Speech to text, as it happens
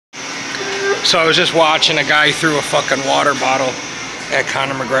So I was just watching a guy threw a fucking water bottle at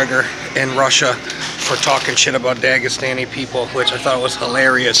Conor McGregor in Russia for talking shit about Dagestani people, which I thought was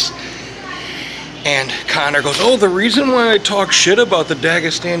hilarious. And Conor goes, oh, the reason why I talk shit about the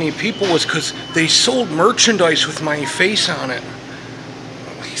Dagestani people was because they sold merchandise with my face on it.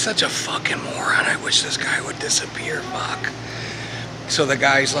 He's such a fucking moron. I wish this guy would disappear. Fuck. So the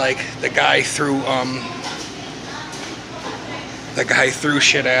guy's like, the guy threw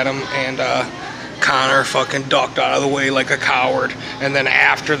shit at him, and Conor fucking ducked out of the way like a coward. And then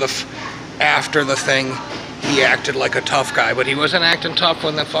after the thing, he acted like a tough guy, but he wasn't acting tough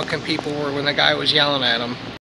when the fucking people were, when the guy was yelling at him.